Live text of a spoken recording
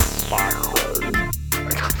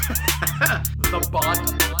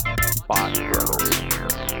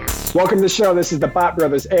Welcome to the show. This is the Bot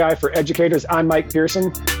Brothers AI for Educators. I'm Mike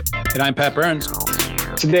Pearson. And I'm Pat Burns.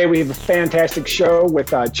 Today we have a fantastic show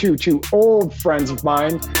with two old friends of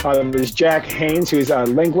mine. There's Jack Haynes, who's a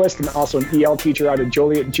linguist and also an EL teacher out of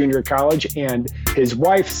Joliet Junior College, and his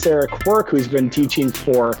wife, Sarah Quirk, who's been teaching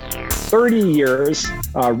for 30 years,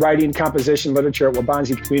 writing composition literature at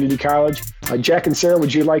Wabansie Community College. Jack and Sarah,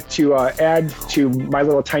 would you like to add to my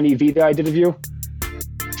little tiny V that I did of you?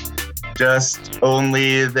 Just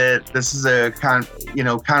only that this is a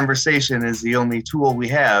conversation is the only tool we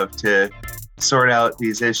have to sort out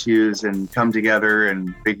these issues and come together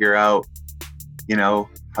and figure out,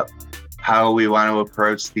 how we want to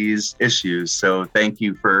approach these issues. So thank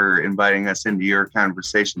you for inviting us into your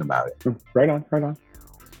conversation about it. Right on.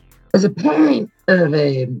 As a parent of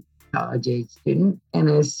a college age student and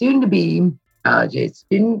a soon-to-be college age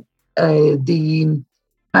student, the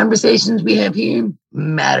conversations we have here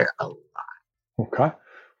matter a lot. Okay.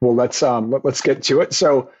 Well, let's get to it.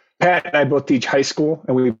 So Pat and I both teach high school,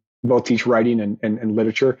 and we both teach writing and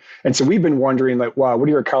literature. And so we've been wondering, wow, what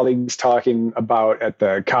are your colleagues talking about at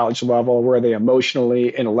the college level? Where are they emotionally,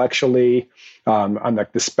 intellectually, on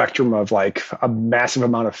the spectrum of a massive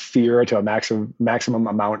amount of fear to a maximum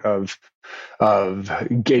amount of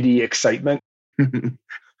giddy excitement?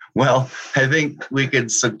 Well, I think we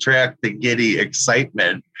could subtract the giddy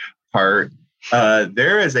excitement part.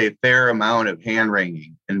 There is a fair amount of hand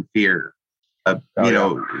wringing and fear,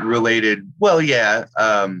 related.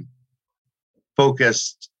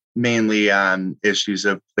 Focused mainly on issues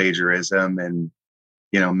of plagiarism and,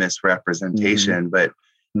 misrepresentation. But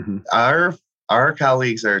our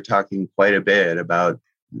colleagues are talking quite a bit about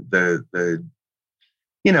the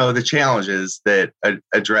challenges that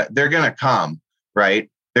address. They're going to come, right?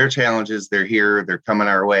 Their challenges, they're here, they're coming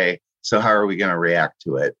our way. So how are we going to react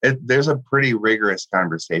to it? There's a pretty rigorous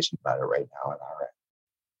conversation about it right now in our end.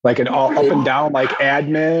 Like an all up and down, like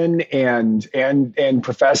admin and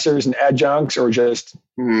professors and adjuncts, or just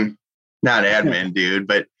not admin, dude,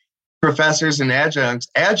 but professors and adjuncts.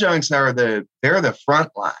 Adjuncts are they're the front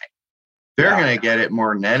line. They're going to get it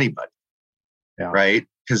more than anybody, right?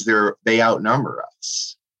 Because they outnumber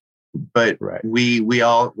us. But we're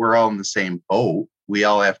all in the same boat. We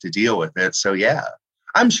all have to deal with it. So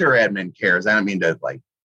I'm sure admin cares. I don't mean to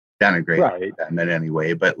denigrate them in any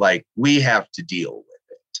way, but we have to deal with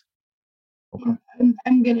it. Okay.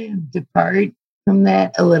 I'm going to depart from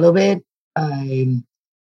that a little bit. On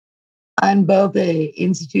both a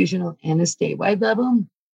institutional and a statewide level.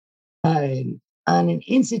 On an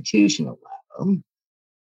institutional level,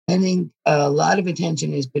 I think a lot of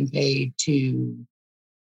attention has been paid to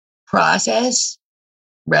process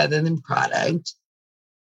rather than product.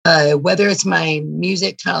 Whether it's my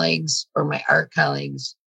music colleagues or my art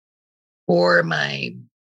colleagues or my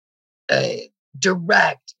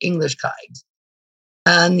direct English colleagues.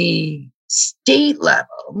 On the state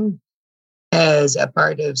level, as a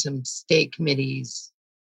part of some state committees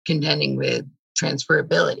contending with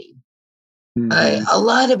transferability, a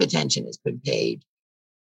lot of attention has been paid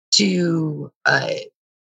to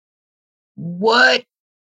what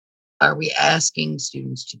are we asking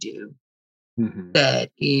students to do that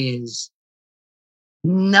is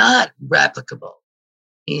not replicable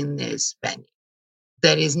in this venue,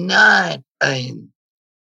 that is not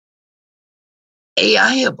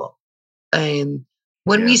AI-able. When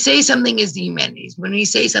we say something is the humanities, when we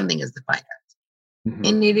say something is the fine arts,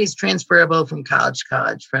 and it is transferable from college to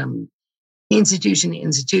college, from institution to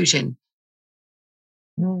institution,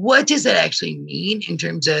 what does that actually mean in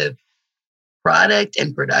terms of product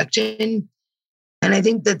and production? And I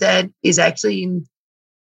think that is actually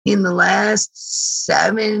in the last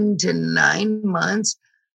 7 to 9 months,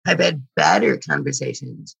 I've had better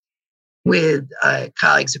conversations with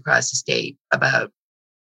colleagues across the state about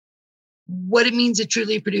what it means to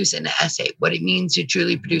truly produce an essay, what it means to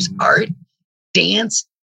truly produce art, dance,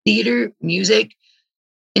 theater, music.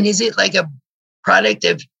 And is it like a product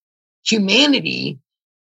of humanity,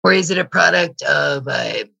 or is it a product of,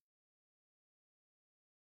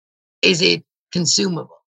 is it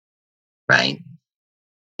consumable, right?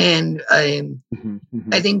 And I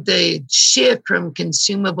think the shift from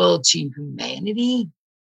consumable to humanity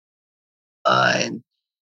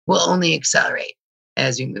will only accelerate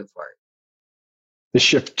as we move forward. The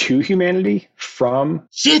shift to humanity from?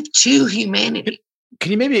 Shift to humanity.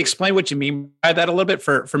 Can you maybe explain what you mean by that a little bit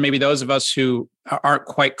for maybe those of us who aren't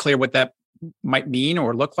quite clear what that might mean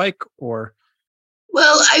or look like? Or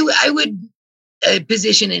well, I would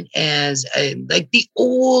position it as like the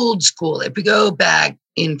old school. If we go back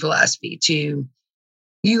in philosophy to,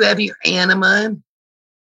 you have your anima,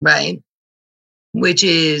 right? Which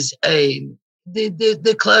is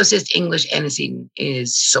the closest English antecedent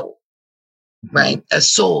is soul, right? A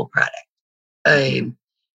soul product.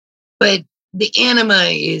 But the anima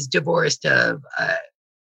is divorced of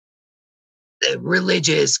the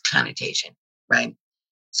religious connotation, right?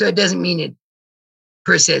 So it doesn't mean it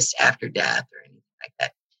persists after death or anything like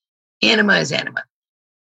that. Anima is anima.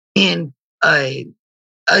 And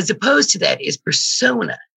as opposed to that is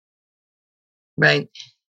persona, right?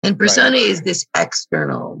 And persona is this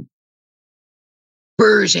external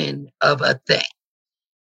version of a thing.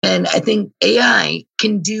 And I think AI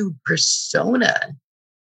can do persona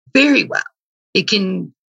very well. It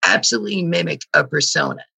can absolutely mimic a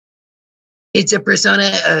persona. It's a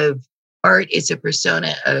persona of art. It's a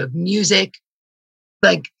persona of music.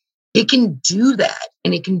 Like it can do that.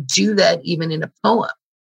 And it can do that even in a poem.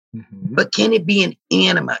 Mm-hmm. But can it be an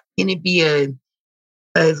anima? Can it be a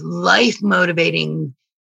life motivating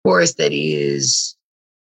force that is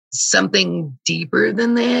something deeper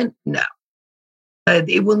than that? No.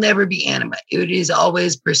 It will never be anima. It is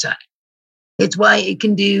always persona. It's why it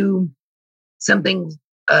can do something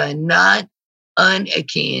not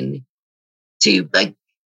unakin to, like,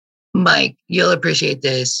 Mike, you'll appreciate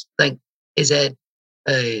this. Like, is that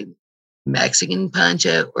a Mexican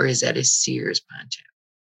poncho or is that a Sears poncho?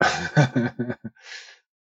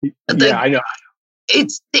 Yeah, I know.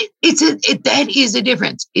 That is a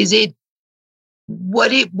difference. Is it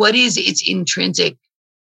what is its intrinsic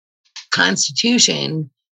constitution?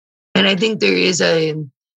 And I think there's a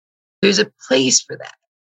place for that,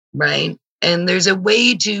 right? And there's a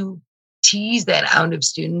way to tease that out of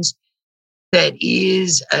students that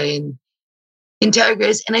is an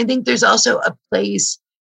integrous. And I think there's also a place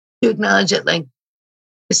to acknowledge that, like,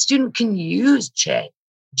 a student can use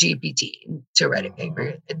ChatGPT to write a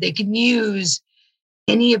paper. They can use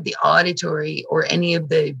any of the auditory or any of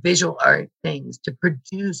the visual art things to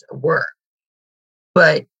produce a work.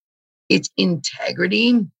 But its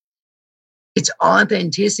integrity, its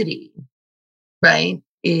authenticity, right,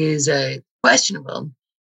 is questionable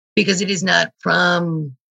because it is not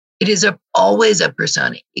from, it is always a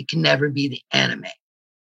persona. It can never be the anime.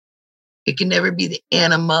 It can never be the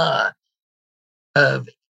anima of,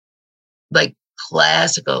 like,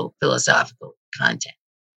 classical philosophical content.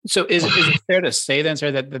 So is it fair to say then,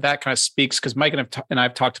 sir, that kind of speaks, because Mike and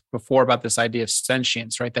I've talked before about this idea of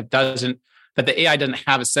sentience, right? That the AI doesn't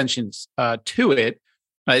have a sentience to it.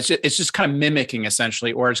 It's just kind of mimicking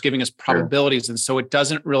essentially, or it's giving us probabilities, and so it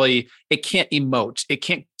can't emote. It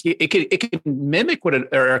can mimic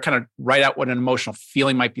or kind of write out what an emotional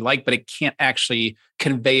feeling might be like, but it can't actually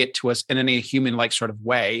convey it to us in any human-like sort of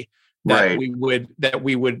way that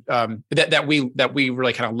we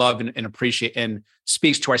really kind of love and appreciate, and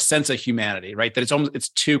speaks to our sense of humanity, right? That it's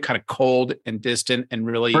too kind of cold and distant and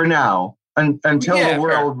really, for now, until the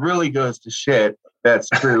world really goes to shit. That's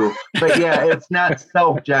true. But yeah, it's not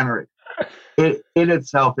self-generative. It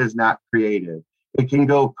itself is not creative. It can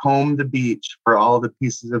go comb the beach for all the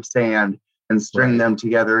pieces of sand and string them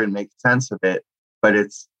together and make sense of it. But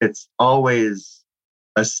it's always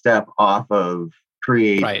a step off of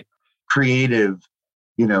creative,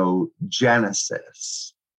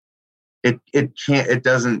 genesis. It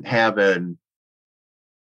doesn't have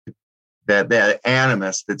that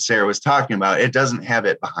animus that Sarah was talking about. It doesn't have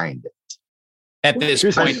it behind it. At this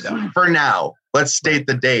point, though. For now, let's state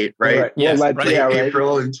the date, right? Yes,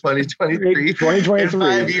 April in 2023. 2023. In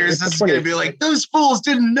 5 years, this is going to be like, those fools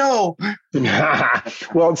didn't know.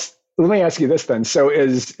 Well, let me ask you this then. So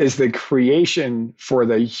is the creation for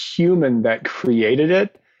the human that created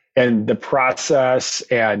it, and the process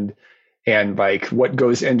and like what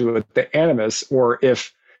goes into it, the animus, or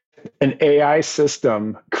if an AI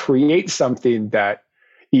system creates something that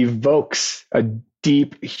evokes a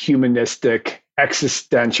deep humanistic,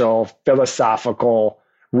 existential, philosophical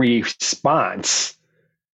response,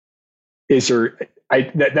 is there?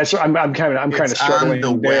 I'm kind of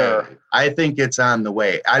struggling there. I think it's on the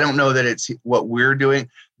way. I don't know that it's what we're doing.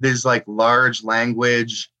 There's like large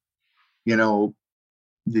language,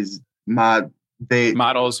 these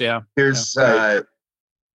models. Yeah. There's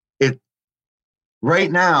it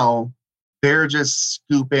right now. They're just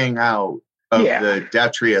scooping out of the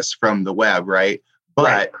detritus from the web, right?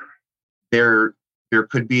 But there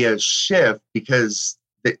could be a shift because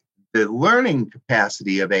the learning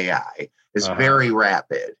capacity of AI is very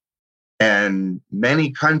rapid. And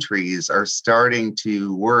many countries are starting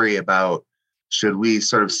to worry about, should we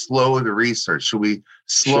sort of slow the research? Should we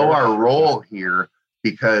slow our roll here?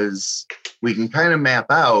 Because we can kind of map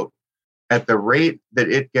out at the rate that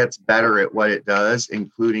it gets better at what it does,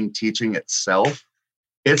 including teaching itself,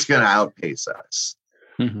 it's going to outpace us.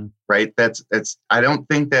 right? That's I don't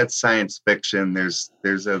think that's science fiction.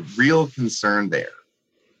 There's a real concern there.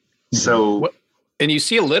 So, and you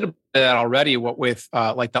see a little bit of that already with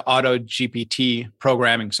like the auto GPT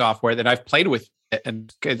programming software that I've played with,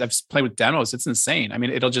 and I've played with demos. It's insane. I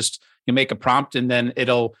mean, it'll just, you make a prompt and then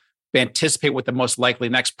it'll anticipate what the most likely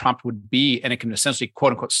next prompt would be, and it can essentially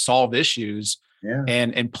quote unquote solve issues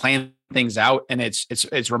and plan things out. And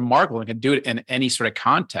it's remarkable. It can do it in any sort of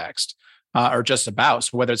context. Or just about.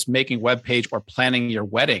 So whether it's making a web page or planning your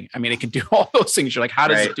wedding, I mean, it can do all those things. You're like, how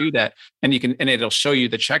does it do that? And it'll show you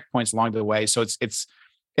the checkpoints along the way. So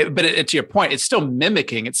but to your point, it's still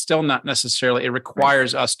mimicking. It's still not necessarily, it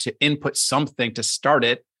requires us to input something to start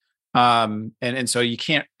it. And so you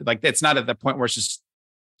can't, like, it's not at the point where it's just,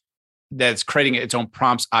 that it's creating its own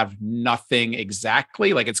prompts out of nothing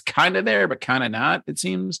exactly. Like, it's kind of there, but kind of not, it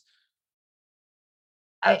seems.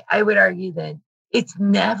 I would argue that it's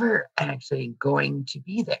never actually going to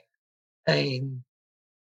be there,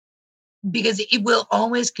 because it will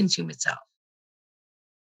always consume itself,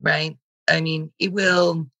 right? I mean, it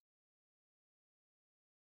will,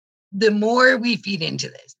 the more we feed into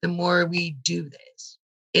this, the more we do this,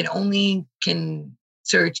 it only can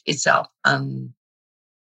search itself.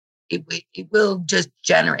 It will just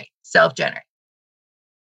self-generate.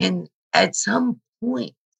 And at some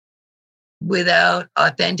point, without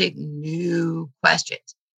authentic new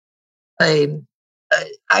questions, I've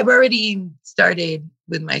already started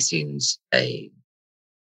with my students.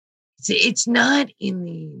 It's not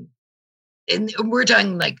and we're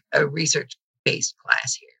talking like a research-based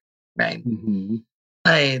class here, right?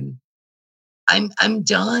 I'm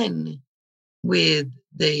done with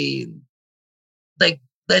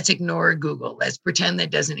let's ignore Google. Let's pretend that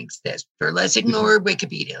doesn't exist, or let's ignore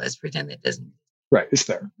Wikipedia. Let's pretend that doesn't exist. Right, it's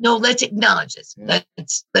there. No, let's acknowledge this.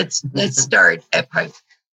 Let's start at part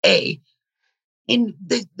A. And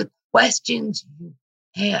the questions you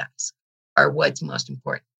ask are what's most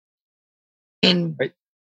important. And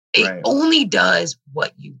it only does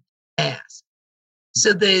what you ask.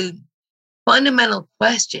 So the fundamental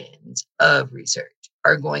questions of research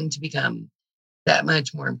are going to become that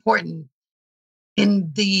much more important.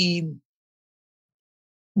 And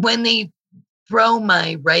when they throw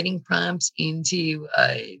my writing prompts into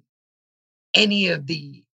any of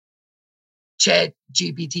the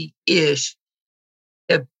ChatGPT-ish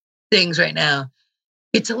things right now,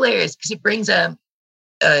 it's hilarious because it brings up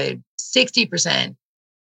 60%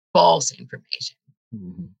 false information,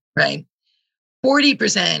 right?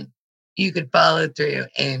 40% you could follow through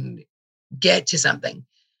and get to something,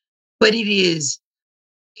 but it is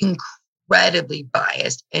incredibly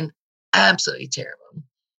biased and absolutely terrible.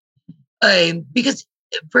 Because,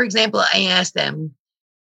 for example, I asked them,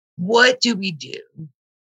 what do we do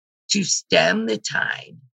to stem the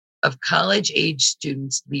tide of college-age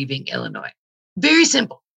students leaving Illinois? Very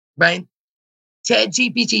simple, right?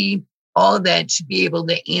 ChatGPT, all of that should be able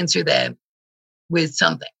to answer that with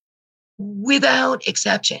something, without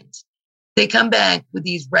exceptions. They come back with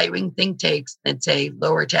these right-wing think tanks that say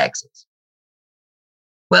lower taxes.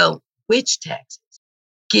 Well, which taxes?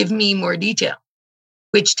 Give me more detail.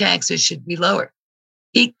 Which taxes should we lower?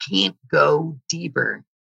 It can't go deeper.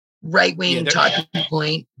 Right-wing talking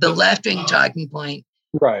point, the left-wing talking point.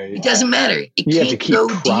 Right. It doesn't matter. It you can't have to keep go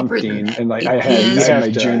prompting. deeper than that. And like I had my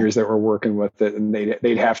juniors that were working with it, and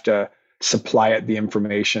they'd have to supply it the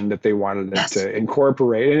information that they wanted it to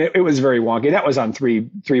incorporate. And it was very wonky. That was on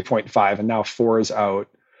 3.5, and now 4 is out,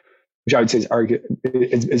 which I would say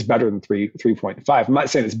is better than 3.5. I'm not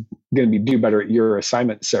saying it's going to do better at your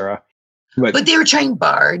assignment, Sarah. But they were trying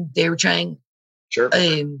Bard. They were trying. Sure.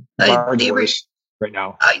 Bard's worse right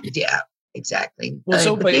now. Yeah, exactly. Well,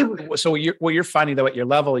 so what you're finding though at your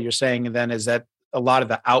level, you're saying then is that a lot of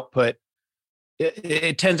the output,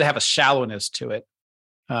 it tends to have a shallowness to it.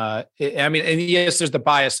 I mean, and yes, there's the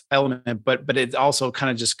bias element, but it also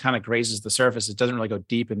kind of grazes the surface. It doesn't really go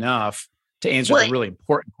deep enough to answer the really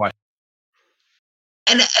important question.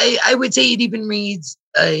 And I would say it even reads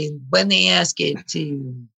when they ask it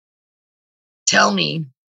to tell me,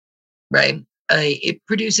 right? It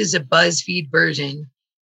produces a BuzzFeed version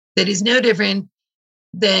that is no different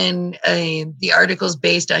than the articles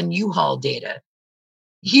based on U-Haul data.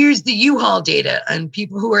 Here's the U-Haul data on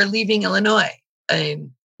people who are leaving Illinois.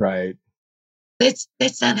 Right. That's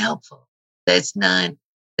not helpful. That's not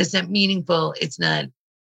meaningful. That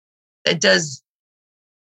does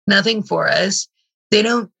nothing for us.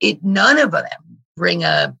 None of them bring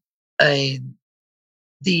up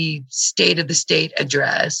the state of the state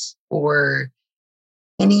address or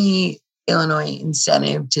any Illinois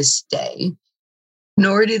incentive to stay,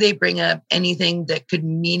 nor do they bring up anything that could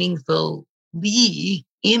meaningfully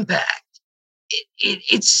impact.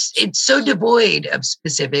 It's so devoid of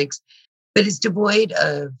specifics, but it's devoid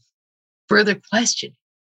of further questioning,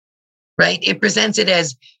 right? It presents it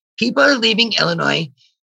as people are leaving Illinois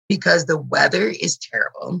because the weather is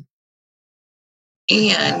terrible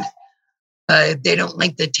and they don't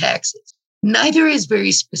like the taxes. Neither is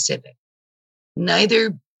very specific.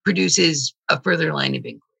 Neither produces a further line of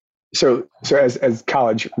inquiry. So as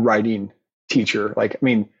college writing teacher, like, I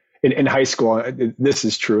mean, in high school, this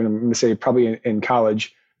is true. And I'm going to say probably in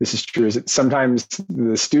college, this is true, is that sometimes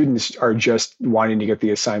the students are just wanting to get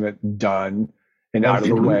the assignment done and out of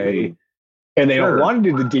the way. And they don't want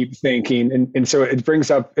to do the deep thinking. And so it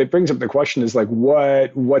brings up the question is like,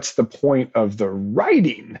 what's the point of the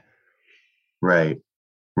writing? Right.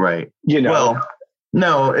 You know, well,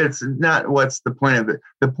 no, it's not. What's the point of it?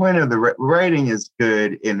 The point of the writing is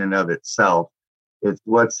good in and of itself. It's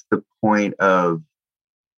what's the point of,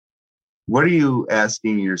 what are you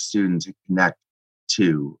asking your student to connect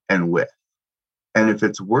to and with? And if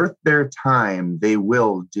it's worth their time, they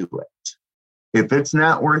will do it. If it's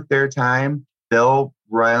not worth their time, they'll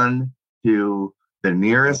run to the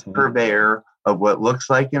nearest purveyor of what looks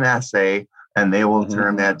like an essay, and they will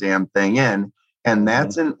turn that damn thing in. And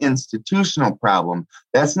that's an institutional problem.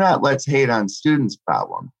 That's not let's hate on students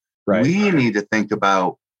problem. Right. We need to think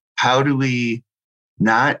about, how do we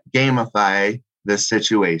not gamify the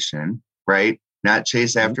situation, right? Not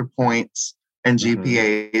chase after points and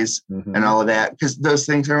GPAs and all of that, because those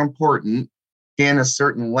things are important in a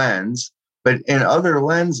certain lens. But in other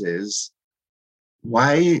lenses,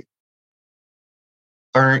 why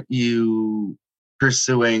aren't you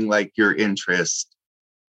pursuing like your interest,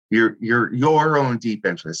 your own deep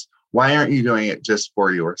interest? Why aren't you doing it just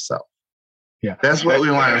for yourself? Yeah, that's what we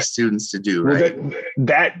want our students to do, right?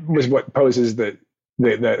 That was what poses the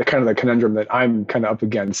kind of the conundrum that I'm kind of up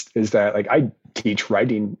against, is that like I teach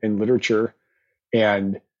writing and literature,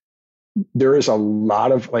 and there is a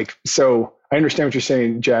lot of like, so I understand what you're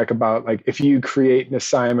saying, Jack, about like, if you create an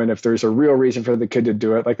assignment, if there's a real reason for the kid to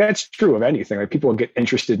do it, like that's true of anything. Like people get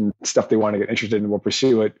interested in stuff they want to get interested in and will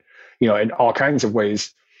pursue it, you know, in all kinds of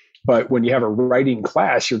ways. But when you have a writing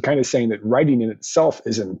class, you're kind of saying that writing in itself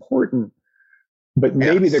is important, but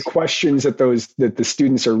maybe the questions that the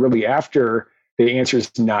students are really after, the answer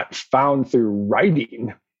is not found through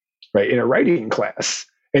writing, right, in a writing class.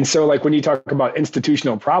 And so like when you talk about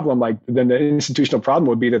institutional problem, like then the institutional problem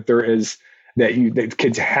would be that that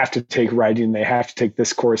kids have to take writing, they have to take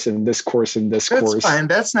this course and this course and this course. That's fine.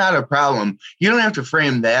 That's not a problem. You don't have to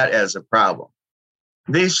frame that as a problem.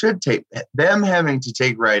 They should them having to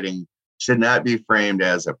take writing should not be framed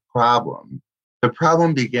as a problem. The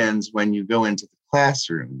problem begins when you go into the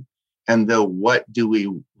classroom and the what do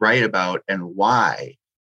we write about and why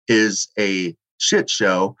is a shit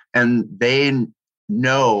show, and they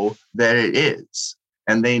know that it is.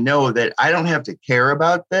 And they know that I don't have to care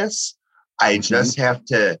about this. I just have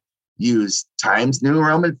to use Times New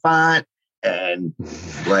Roman font and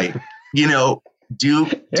like, you know, do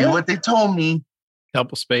what they told me.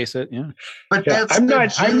 Double space it, yeah. But that's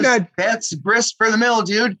that's grist for the mill,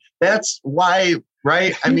 dude. That's why,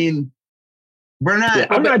 right? I mean, we're not. Yeah,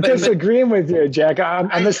 I'm not disagreeing with you, Jack.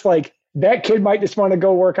 I'm just like, that kid might just want to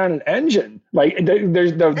go work on an engine. Like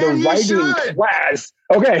there's the writing class.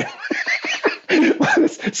 Okay.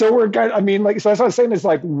 So we're kind of, I mean, like, so that's what I'm saying is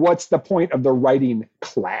like, what's the point of the writing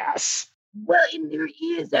class? Well, and there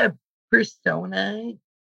is a persona,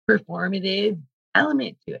 performative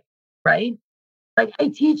element to it, right? Like I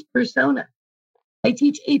teach persona, I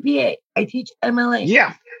teach APA, I teach MLA.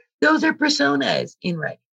 Yeah. Those are personas in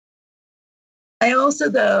writing. I also,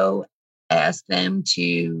 though, ask them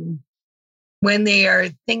to, when they are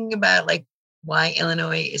thinking about like why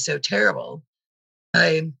Illinois is so terrible,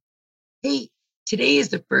 hey, today is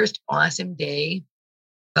the first awesome day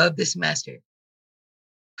of the semester.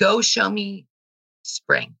 Go show me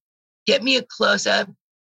spring. Get me a close-up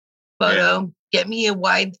photo. Get me a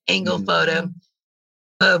wide angle photo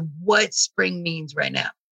of what spring means right now.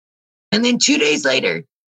 And then 2 days later,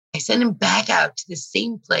 I send them back out to the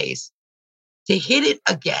same place to hit it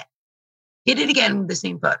again with the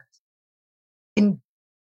same photos. And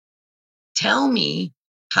tell me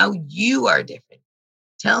how you are different.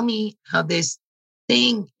 Tell me how this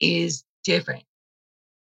thing is different.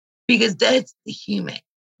 Because that's the human,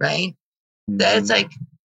 right? That's like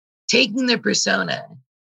taking the persona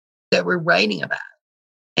that we're writing about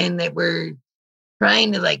and that we're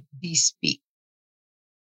trying to like bespeak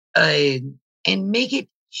and make it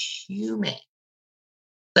human.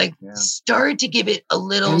 Like start to give it a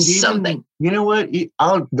little something. You know what?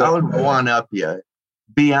 I'll one up you.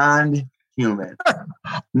 Beyond human,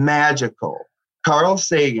 magical, Carl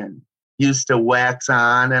Sagan used to wax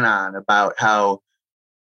on and on about how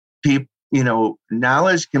people,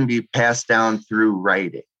 knowledge can be passed down through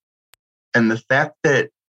writing. And the fact that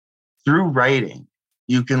through writing,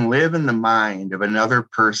 you can live in the mind of another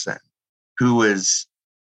person who is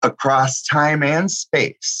across time and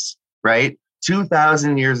space, right?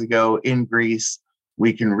 2,000 years ago in Greece,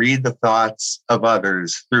 we can read the thoughts of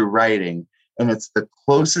others through writing, and it's the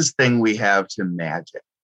closest thing we have to magic.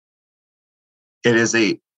 It is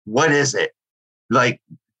what is it? Like,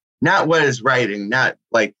 not what is writing, not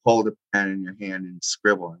like hold a pen in your hand and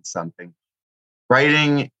scribble on something.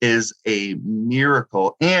 Writing is a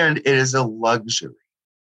miracle, and it is a luxury.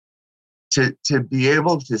 To be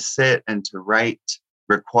able to sit and to write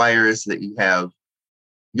requires that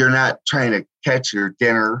you're not trying to catch your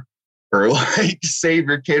dinner or like save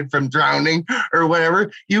your kid from drowning or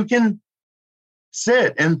whatever. You can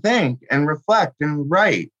sit and think and reflect and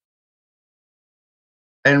write.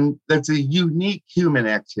 And that's a unique human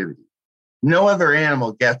activity. No other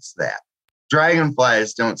animal gets that.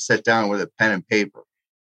 Dragonflies don't sit down with a pen and paper.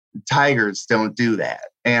 Tigers don't do that.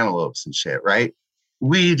 Antelopes and shit, right?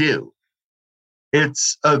 We do.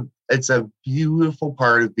 It's a beautiful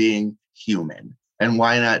part of being human. And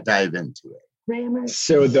why not dive into it?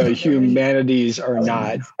 So the humanities are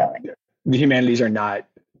not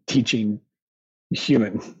teaching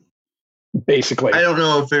human, basically. I don't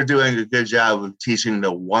know if they're doing a good job of teaching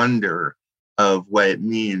the wonder of what it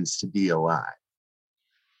means to be alive.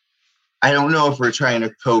 I don't know if we're trying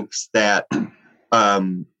to coax that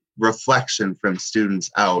reflection from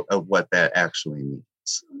students out of what that actually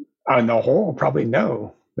means. On the whole, probably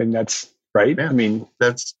no. And that's right. Yeah. I mean,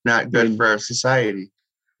 that's not good for our society.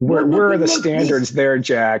 Where are the standards there,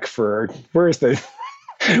 Jack? Where's the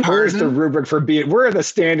rubric for being? Where are the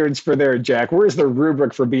standards for there, Jack? Where's the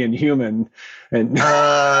rubric for being human? And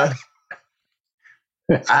I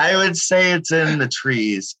would say it's in the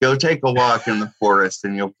trees. Go take a walk in the forest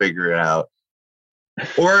and you'll figure it out.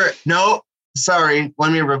 Or no, sorry,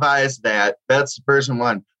 let me revise that. That's version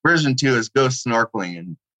 1. Version 2 is go snorkeling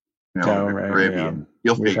in the Caribbean. Yeah.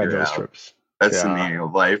 You'll figure it out. Trips. That's the meaning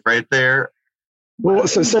of life right there. Well,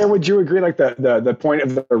 so Sarah, would you agree like the point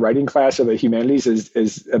of the writing class of the humanities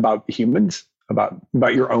is about humans,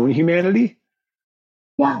 about your own humanity?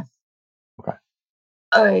 Yes. Okay.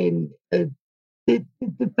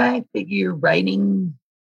 The fact that you're writing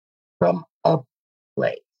from a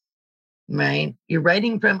place, right? You're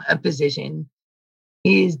writing from a position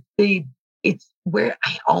it's where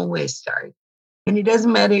I always start. And it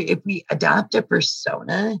doesn't matter if we adopt a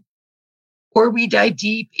persona or we dive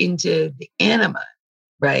deep into the anima,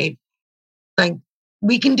 right? Like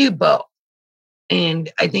we can do both.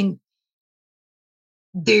 And I think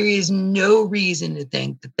there is no reason to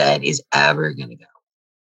think that is ever going to go.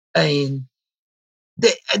 And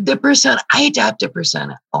the persona, I adopt a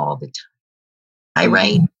persona all the time. I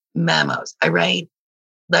write memos. I write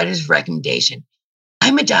letters of recommendation.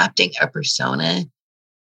 I'm adopting a persona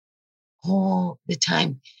all the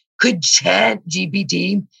time. Could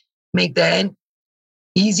ChatGPT make that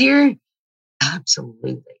easier?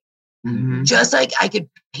 Absolutely. Mm-hmm. Just like I could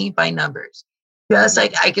paint by numbers. Just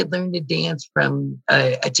like I could learn to dance from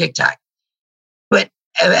a TikTok. But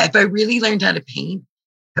if I really learned how to paint,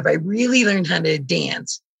 have I really learned how to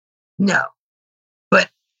dance? No. But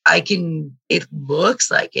it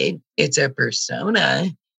looks like it. It's a persona.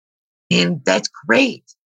 And that's great.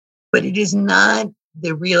 But it is not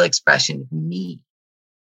the real expression of me,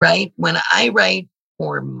 right? When I write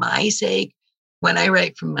for my sake, when I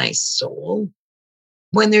write from my soul,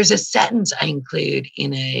 when there's a sentence I include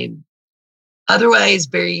in a otherwise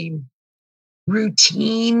very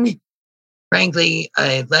routine, frankly,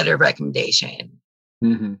 a letter of recommendation.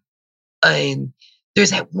 Mm-hmm.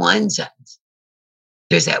 There's that one sentence.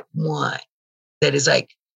 There's that one that is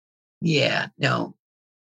like, yeah, no,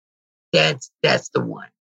 that's the one.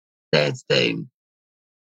 That's the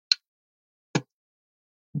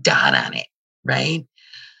dot on it, right?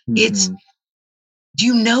 Mm-hmm. It's,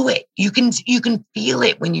 you know it. You can feel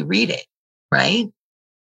it when you read it, right?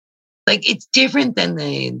 Like it's different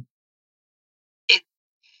than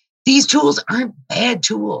these tools aren't bad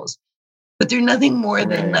tools, but they're nothing more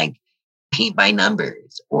than like paint by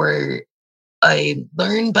numbers or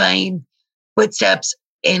learn by footsteps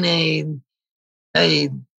in a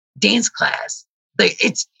dance class. Like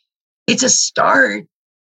it's a start,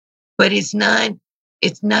 but it's not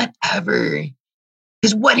ever,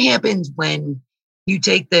 because what happens when you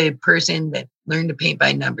take the person that learned to paint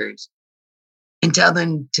by numbers and tell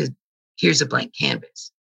them here's a blank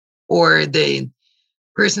canvas, or the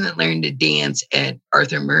person that learned to dance at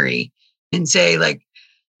Arthur Murray and say like,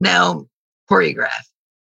 now choreograph.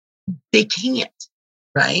 They can't,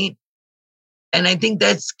 right? And I think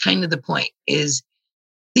that's kind of the point is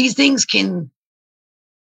these things can,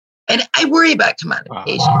 and I worry about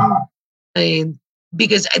commodification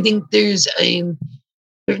because I think there's a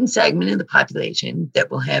certain segment of the population that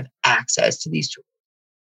will have access to these tools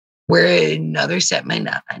where another set might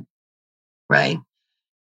not, right?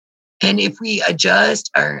 And if we adjust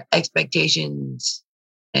our expectations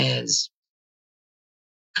as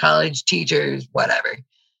college teachers, whatever,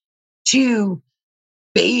 to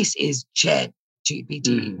base is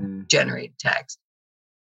ChatGPT generated text,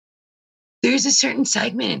 there's a certain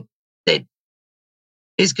segment that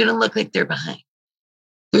is going to look like they're behind.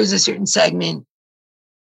 There's a certain segment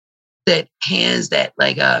that has that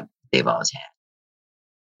leg up they've always had,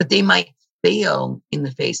 but they might fail in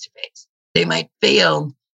the face-to-face. They might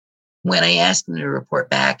fail when I ask them to report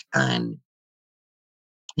back on,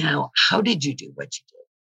 now, how did you do what you did?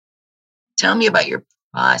 Tell me about your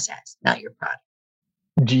process, not your product.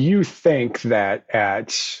 Do you think that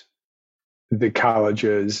at the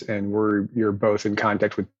colleges, and you're both in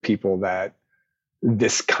contact with people, that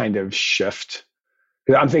this kind of shift?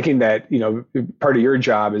 I'm thinking that, part of your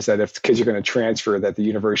job is that if kids are going to transfer, that the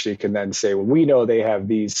university can then say, well, we know they have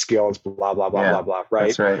these skills, blah, blah, blah, blah, blah, right?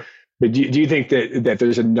 That's right. But do you think that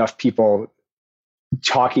there's enough people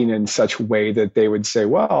talking in such a way that they would say,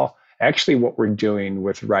 well, actually what we're doing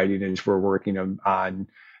with writing is we're working on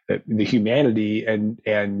the humanity and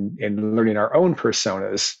learning our own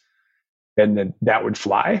personas, and then that would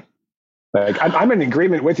fly? Like, I'm in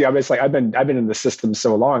agreement with you. I'm just like, I've been in the system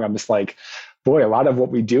so long. I'm just like, boy, a lot of what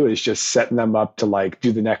we do is just setting them up to like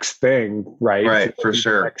do the next thing, right? Right, for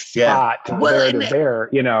sure. Next spot, there.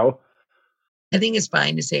 I think it's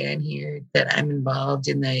fine to say on here that I'm involved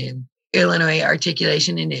in the Illinois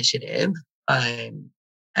Articulation Initiative. I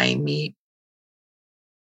meet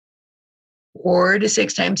 4 to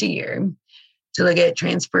 6 times a year to look at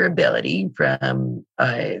transferability from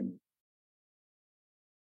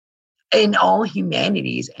in all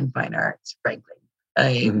humanities and fine arts, frankly.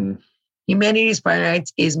 Humanities, fine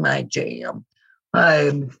arts is my jam.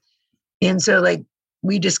 And so like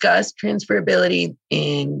we discussed transferability,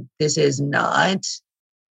 and this has not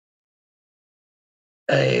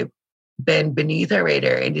been beneath our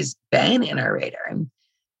radar. It has been in our radar.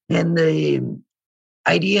 And the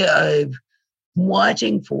idea of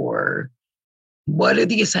watching for what are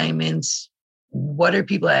the assignments, what are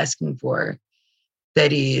people asking for,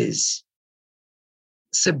 that is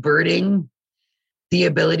subverting the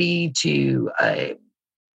ability to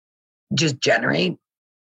just generate,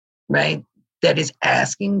 right? That is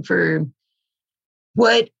asking for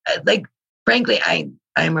what, like, frankly,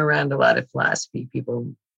 I'm around a lot of philosophy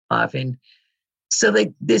people often. So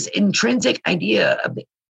like this intrinsic idea of the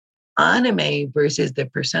anime versus the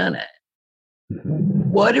persona.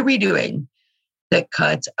 What are we doing that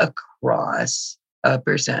cuts across a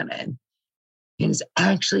persona and is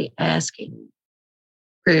actually asking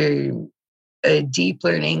for a deep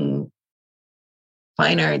learning,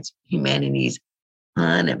 fine arts, humanities,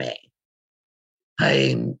 anime?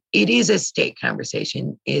 It is a state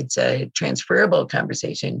conversation. It's a transferable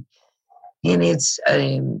conversation. And it's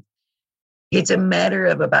a matter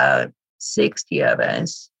of about 60 of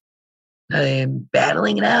us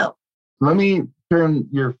battling it out. Let me turn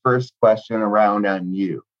your first question around on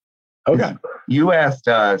you. Okay. You asked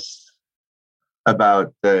us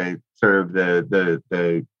about the sort of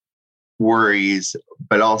the worries,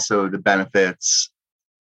 but also the benefits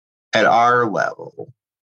at our level.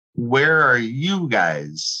 Where are you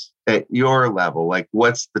guys at your level? Like,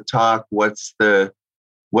 what's the talk? What's the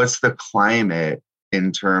climate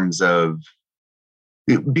in terms of,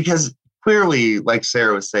 because clearly, like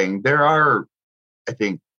Sarah was saying, there are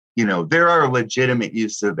legitimate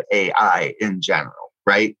use of AI in general,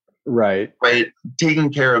 right? Right.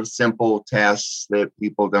 Taking care of simple tasks that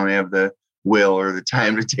people don't have the will or the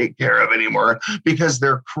time to take care of anymore because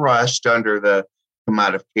they're crushed under the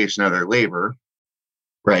commodification of their labor,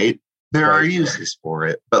 right? There are uses for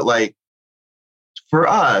it. But like for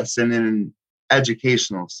us and in an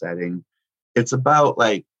educational setting, it's about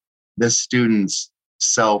like the student's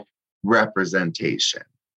self-representation,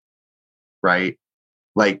 right?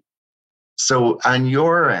 Like, so on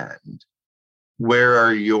your end, where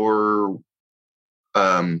are your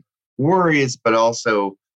worries, but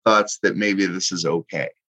also thoughts that maybe this is okay?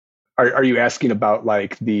 Are you asking about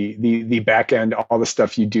like the back end, all the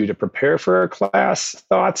stuff you do to prepare for a class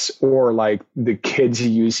thoughts, or like the kids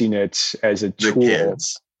using it as a tool?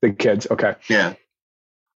 The kids. Okay. Yeah.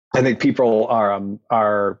 I think people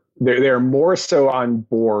are they're more so on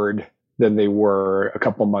board than they were a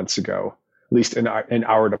couple months ago, at least in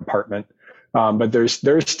our department. But there's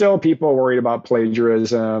still people worried about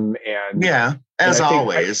plagiarism and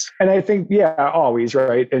always. And I think always,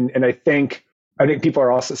 right. And I think people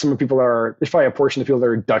are also, there's probably a portion of people that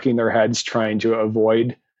are ducking their heads trying to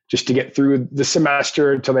avoid, just to get through the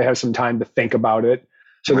semester until they have some time to think about it.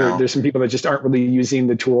 So there's some people that just aren't really using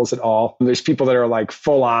the tools at all. And there's people that are like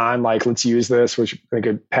full on, like, let's use this, which I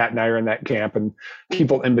think Pat and I are in that camp, and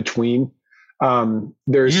people in between.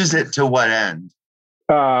 Use it to what end?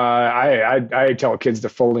 I tell kids to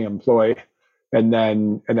fully employ, and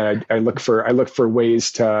then I look for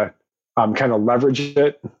ways to kind of leverage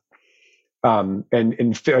it. And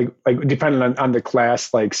like depending on the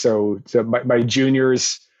class, like so my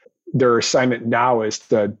juniors, their assignment now is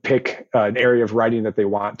to pick an area of writing that they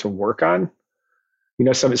want to work on.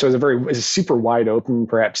 So it's a super wide open,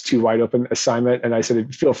 perhaps too wide open assignment. And I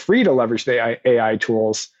said, feel free to leverage the AI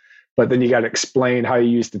tools, but then you got to explain how you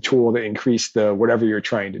use the tool to increase the whatever you're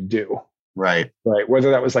trying to do. Right.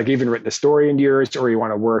 Whether that was like even written a story into yours, or you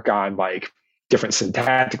want to work on like different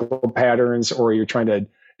syntactical patterns, or you're trying to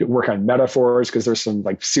work on metaphors because there's some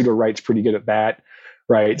like pseudo writes pretty good at that.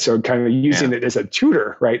 Right. So kind of using it as a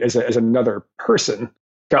tutor, right. As another person.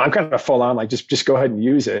 I'm kind of full on, like, just go ahead and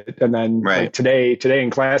use it. And then like today in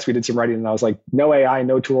class, we did some writing and I was like, no AI,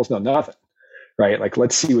 no tools, no nothing. Right. Like,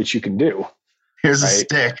 let's see what you can do. Here's a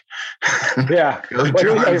stick. Yeah. Draw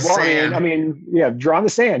on the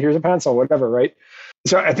sand. Here's a pencil, whatever. Right.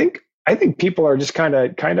 So I think people are just kind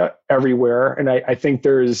of everywhere. And I think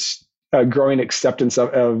there's a growing acceptance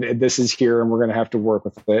of this is here and we're going to have to work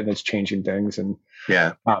with it, and it's changing things. And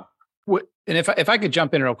and if I could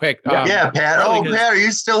jump in real quick. Pat. Pat, are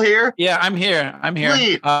you still here? Yeah, I'm here.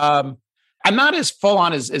 Sweet. I'm not as full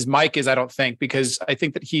on as Mike is, I don't think, because I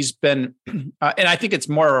think that he's been, and I think it's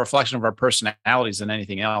more a reflection of our personalities than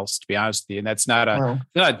anything else, to be honest with you. And that's not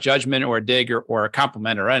a judgment or a dig or a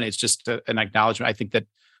compliment or anything. It's just an acknowledgement. I think that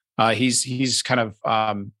he's kind of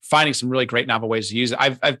finding some really great novel ways to use it.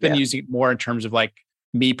 I've been using it more in terms of like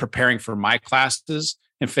me preparing for my classes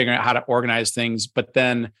and figuring out how to organize things. But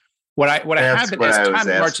then what I have been, as time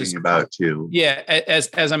marches about too. Yeah,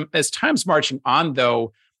 as time's marching on,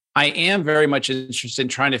 though, I am very much interested in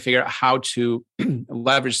trying to figure out how to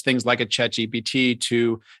leverage things like a ChatGPT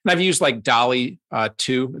and I've used like DALL-E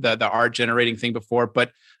too, the art generating thing before,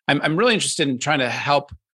 but I'm really interested in trying to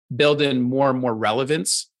help build in more and more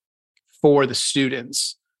relevance for the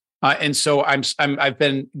students. And so I've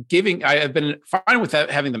been fine with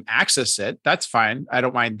that, having them access it. That's fine. I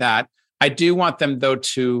don't mind that. I do want them though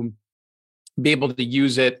to be able to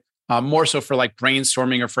use it more so for like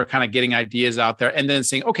brainstorming or for kind of getting ideas out there, and then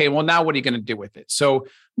saying, okay, well, now what are you going to do with it? So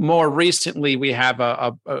more recently, we have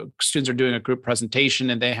students are doing a group presentation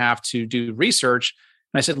and they have to do research.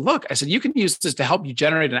 And I said, you can use this to help you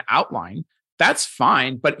generate an outline. That's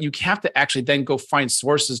fine, but you have to actually then go find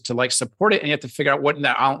sources to like support it, and you have to figure out what in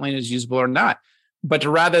that outline is usable or not. But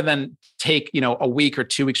rather than take a week or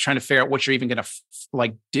 2 weeks trying to figure out what you're even going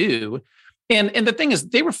to do. And the thing is,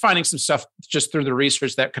 they were finding some stuff just through the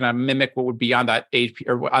research that kind of mimic what would be on that AP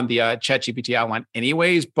or on the ChatGPT outline,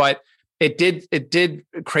 anyways. But it did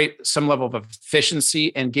create some level of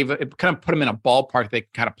efficiency and it kind of put them in a ballpark they can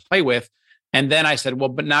kind of play with. And then I said, well,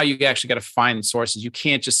 but now you actually got to find sources. You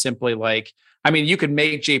can't just simply you could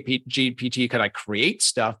make GPT kind of create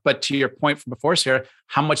stuff, but to your point from before, Sarah,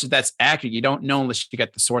 how much of that's accurate? You don't know unless you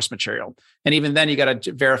get the source material. And even then you got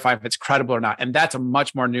to verify if it's credible or not. And that's a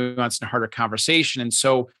much more nuanced and harder conversation. And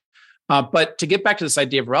so, but to get back to this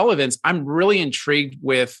idea of relevance, I'm really intrigued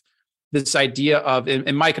with this idea of,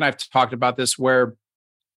 and Mike and I have talked about this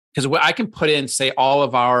because I can put in, say, all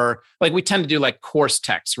of our, like we tend to do like course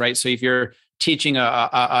text, right? So if you're teaching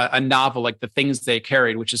a novel like The Things They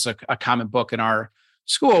Carried, which is a common book in our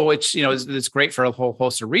school, which is great for a whole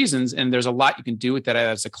host of reasons, and there's a lot you can do with that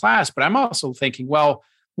as a class. But I'm also thinking, well,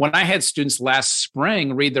 when I had students last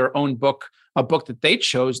spring read their own book, a book that they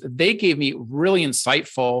chose, they gave me really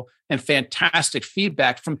insightful and fantastic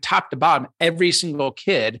feedback from top to bottom. Every single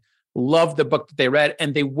kid loved the book that they read,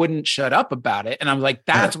 and they wouldn't shut up about it. And I'm like,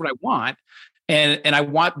 that's what I want. And I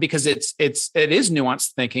want, because it is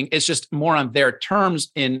nuanced thinking. It's just more on their terms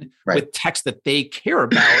with text that they care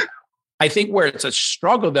about. I think where it's a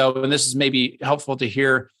struggle though, and this is maybe helpful to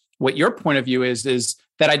hear what your point of view is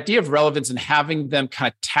that idea of relevance and having them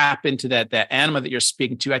kind of tap into that anima that you're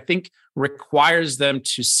speaking to, I think requires them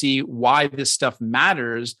to see why this stuff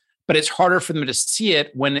matters, but it's harder for them to see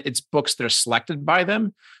it when it's books that are selected by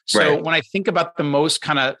them. So when I think about the most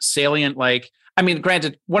kind of salient,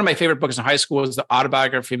 granted, one of my favorite books in high school was the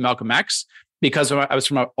autobiography of Malcolm X, because I was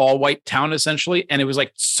from an all-white town essentially, and it was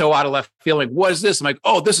like so out of left field. Like, what is this? I'm like,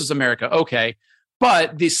 oh, this is America. Okay.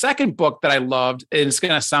 But the second book that I loved, and it's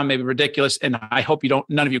going to sound maybe ridiculous, and I hope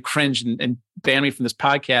none of you cringe and ban me from this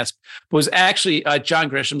podcast, was actually John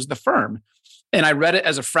Grisham's The Firm. And I read it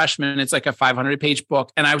as a freshman. It's like a 500-page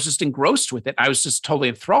book, and I was just engrossed with it. I was just totally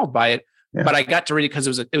enthralled by it. Yeah. But I got to read it because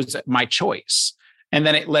it was my choice. And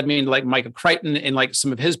then it led me into like Michael Crichton and like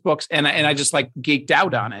some of his books, and I just like geeked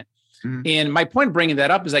out on it. Mm-hmm. And my point bringing that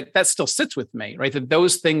up is like that still sits with me, right? That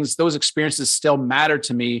those things, those experiences still matter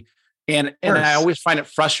to me. And I always find it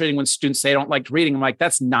frustrating when students say I don't like reading. I'm like,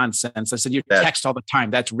 that's nonsense. I said, you text all the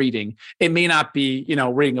time. That's reading. It may not be,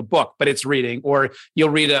 reading a book, but it's reading. Or you'll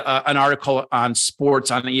read an article on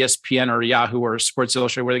sports on ESPN or Yahoo or Sports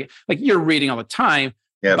Illustrated, where you're reading all the time.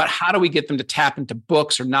 Yep. But how do we get them to tap into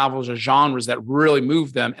books or novels or genres that really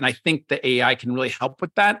move them? And I think the AI can really help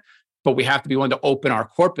with that. But we have to be willing to open our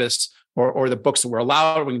corpus or the books that we're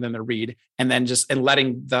allowing them to read, and then and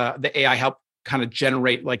letting the AI help kind of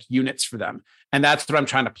generate like units for them. And that's what I'm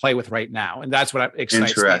trying to play with right now. And that's what I'm excited.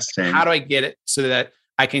 Interesting. How do I get it so that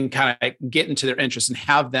I can kind of get into their interest and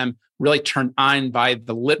have them really turned on by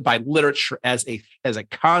by literature as a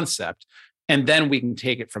concept, and then we can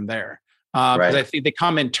take it from there. Because I think they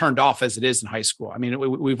come in turned off as it is in high school. I mean,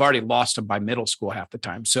 we've already lost them by middle school half the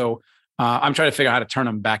time. So I'm trying to figure out how to turn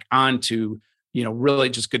them back on to, really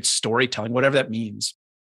just good storytelling, whatever that means.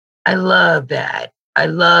 I love that. I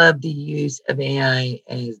love the use of AI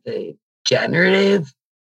as the generative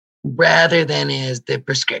rather than as the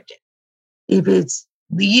prescriptive. If it's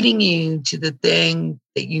leading you to the thing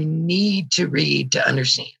that you need to read to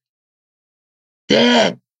understand,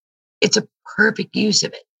 then it's a perfect use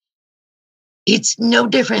of it. It's no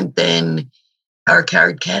different than our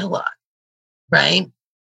card catalog, right?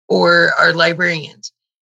 Or our librarians.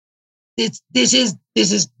 This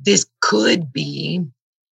could be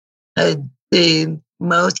the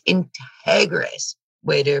most integrous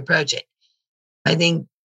way to approach it. I think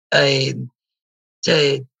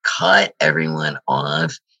to cut everyone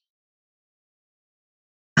off.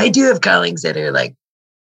 I do have colleagues that are like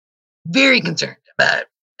very concerned about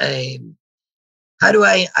how do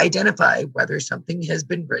I identify whether something has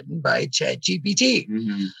been written by ChatGPT?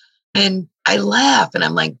 Mm-hmm. And I laugh and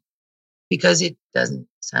I'm like, because it doesn't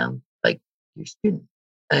sound like your student.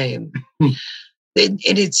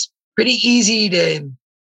 It's pretty easy to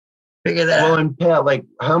figure that out. Well, and Pat, like,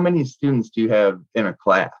 how many students do you have in a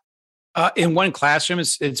class? In one classroom,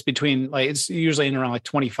 it's between it's usually in around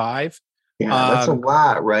 25. Yeah, that's a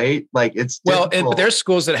lot, right? Like it's but there's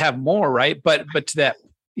schools that have more, right? But to that,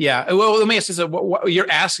 yeah. Well, let me ask you: what you're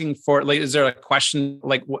asking for? Like, is there a question?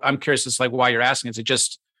 Like, I'm curious as why you're asking. Is it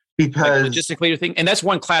just because logistically you're thinking? And that's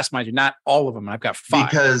one class, mind you, not all of them. I've got 5.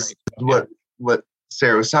 Because what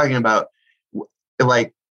Sarah was talking about,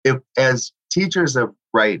 like, if as teachers of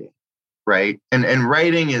writing, right? And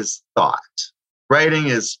writing is thought. Writing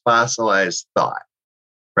is fossilized thought,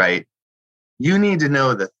 right? You need to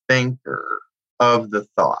know the thinker of the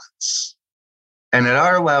thoughts. And at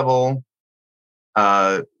our level,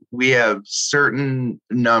 we have certain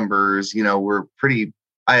numbers,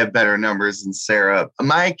 I have better numbers than Sarah.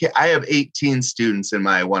 I have 18 students in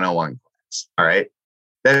my 101 class. All right.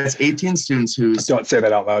 That's 18 students who's don't say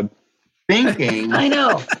that out loud. Thinking. I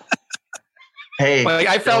know. Hey,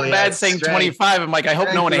 I felt bad saying 25. I'm like, I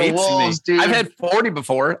hope no one hates me. Dude. I've had 40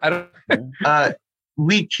 before. I don't.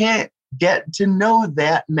 We can't get to know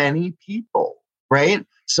that many people, right?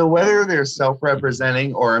 So whether they're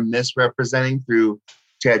self-representing or misrepresenting through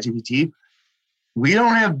ChatGPT, we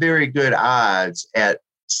don't have very good odds at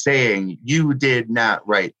saying you did not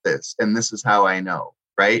write this, and this is how I know,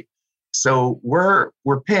 right? So we're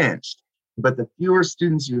pinched. But the fewer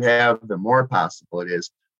students you have, the more possible it is.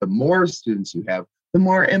 The more students you have, the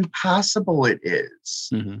more impossible it is.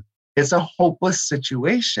 Mm-hmm. It's a hopeless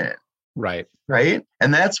situation. Right. Right.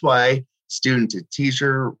 And that's why student to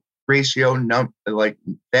teacher ratio,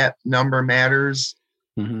 that number matters.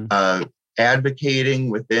 Mm-hmm. Advocating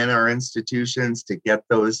within our institutions to get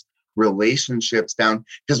those relationships down.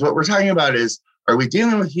 Because what we're talking about is, are we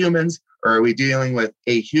dealing with humans or are we dealing with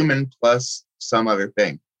a human plus some other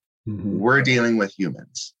thing? Mm-hmm. We're dealing with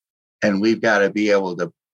humans. And we've got to be able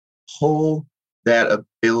to pull that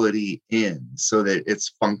ability in so that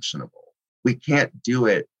it's functionable. We can't do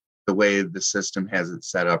it the way the system has it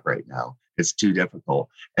set up right now. It's too difficult.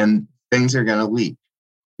 And things are going to leak.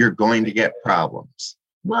 You're going to get problems.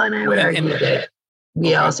 Well, and I would argue that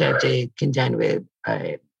we also have to contend with,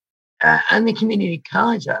 on the community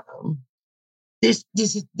college level, this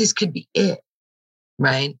could be it,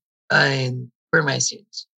 right? For my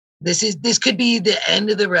students. This could be the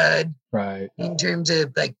end of the road, right? In terms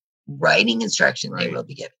of writing instruction they will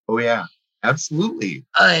be given. Oh yeah, absolutely.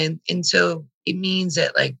 And so it means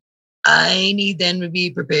that like I need them to be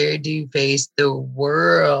prepared to face the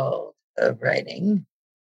world of writing.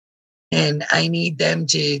 And I need them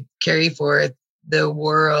to carry forth the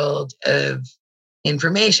world of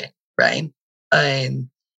information, right? And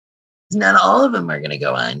not all of them are going to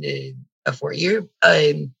go on to a 4-year.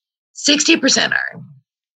 60% are,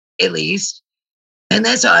 at least. And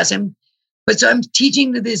that's awesome. But so I'm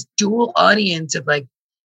teaching to this dual audience of like,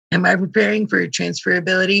 am I preparing for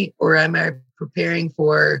transferability or am I preparing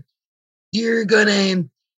for you're going to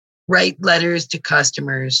write letters to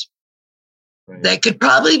customers that could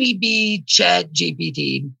probably be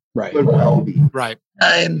ChatGPT. Right. Could well be. Right.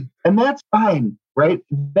 And that's fine, right?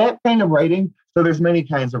 That kind of writing. So there's many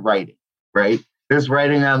kinds of writing, right? There's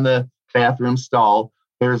writing on the bathroom stall.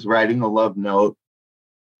 There's writing a love note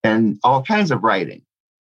and all kinds of writing.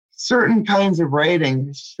 Certain kinds of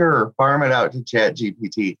writing, sure, farm it out to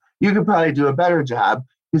ChatGPT. You could probably do a better job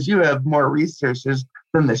because you have more resources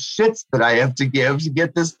than the shits that I have to give to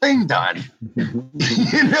get this thing done. You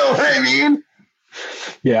know what I mean?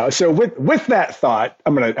 Yeah. So with that thought,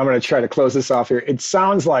 I'm gonna try to close this off here. It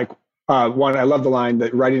sounds like one. I love the line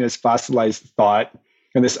that writing is fossilized thought,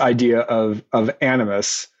 and this idea of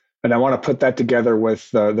animus. And I want to put that together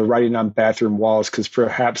with the writing on bathroom walls because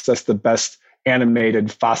perhaps that's the best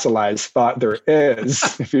animated fossilized thought there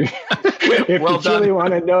is. If you truly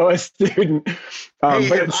want to know a student, but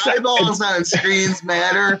if eyeballs on screens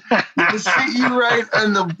matter, the shit you write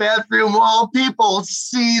on the bathroom wall, people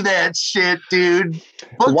see that shit, dude.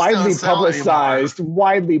 Books widely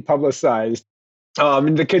publicized.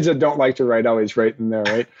 And the kids that don't like to write always write in there,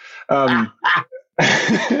 right?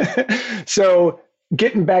 So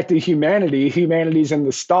getting back to humanities in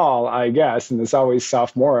the stall, I guess, and it's always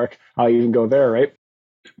sophomoric. I'll even go there, right?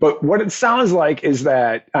 But what it sounds like is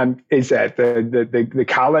that the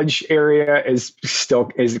college area is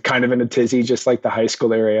kind of in a tizzy, just like the high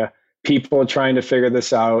school area. People are trying to figure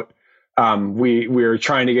this out. We're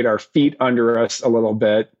trying to get our feet under us a little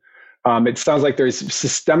bit. It sounds like there's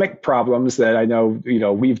systemic problems that I know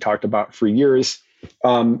we've talked about for years.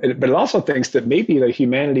 But it also thinks that maybe the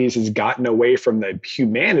humanities has gotten away from the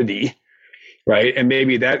humanity, right? And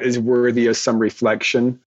maybe that is worthy of some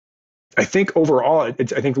reflection. I think overall, I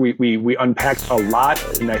think we unpacked a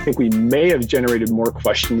lot, and I think we may have generated more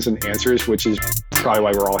questions than answers, which is probably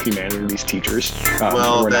why we're all humanities teachers.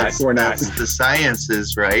 Well, that's the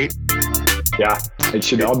sciences, right? Yeah, it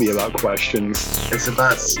should all be about questions. It's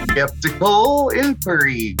about skeptical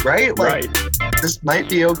inquiry, right? Like, this might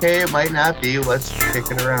be okay, it might not be. Let's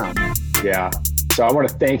kick it around. Yeah. So I want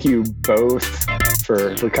to thank you both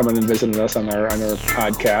for coming and visiting us on our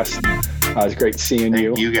podcast. It's great seeing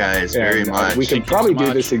you. Thank you guys very much. We can probably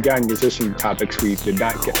do this again because there's some topics we did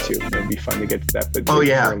not get to. It'd be fun to get to that. But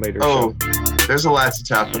later show. There's a lot to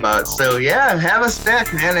talk about. So yeah, have us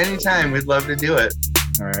back, man. Anytime. We'd love to do it.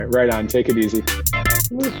 All right. Right on. Take it easy.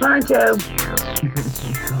 Poncho.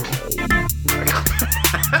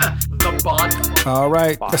 The bot. All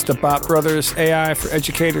right. That's the Bot Brothers AI for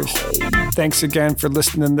Educators. Thanks again for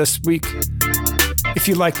listening this week. If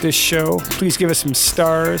you like this show, please give us some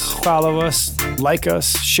stars, follow us, like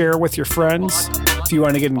us, share with your friends. If you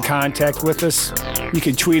want to get in contact with us, you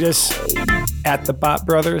can tweet us at the Bot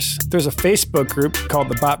Brothers. There's a Facebook group called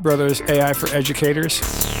the Bot Brothers AI for Educators.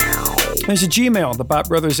 There's a Gmail, the Bot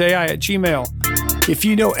Brothers AI at Gmail. If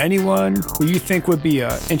you know anyone who you think would be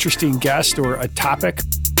an interesting guest or a topic,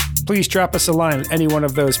 please drop us a line at any one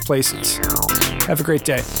of those places. Have a great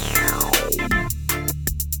day.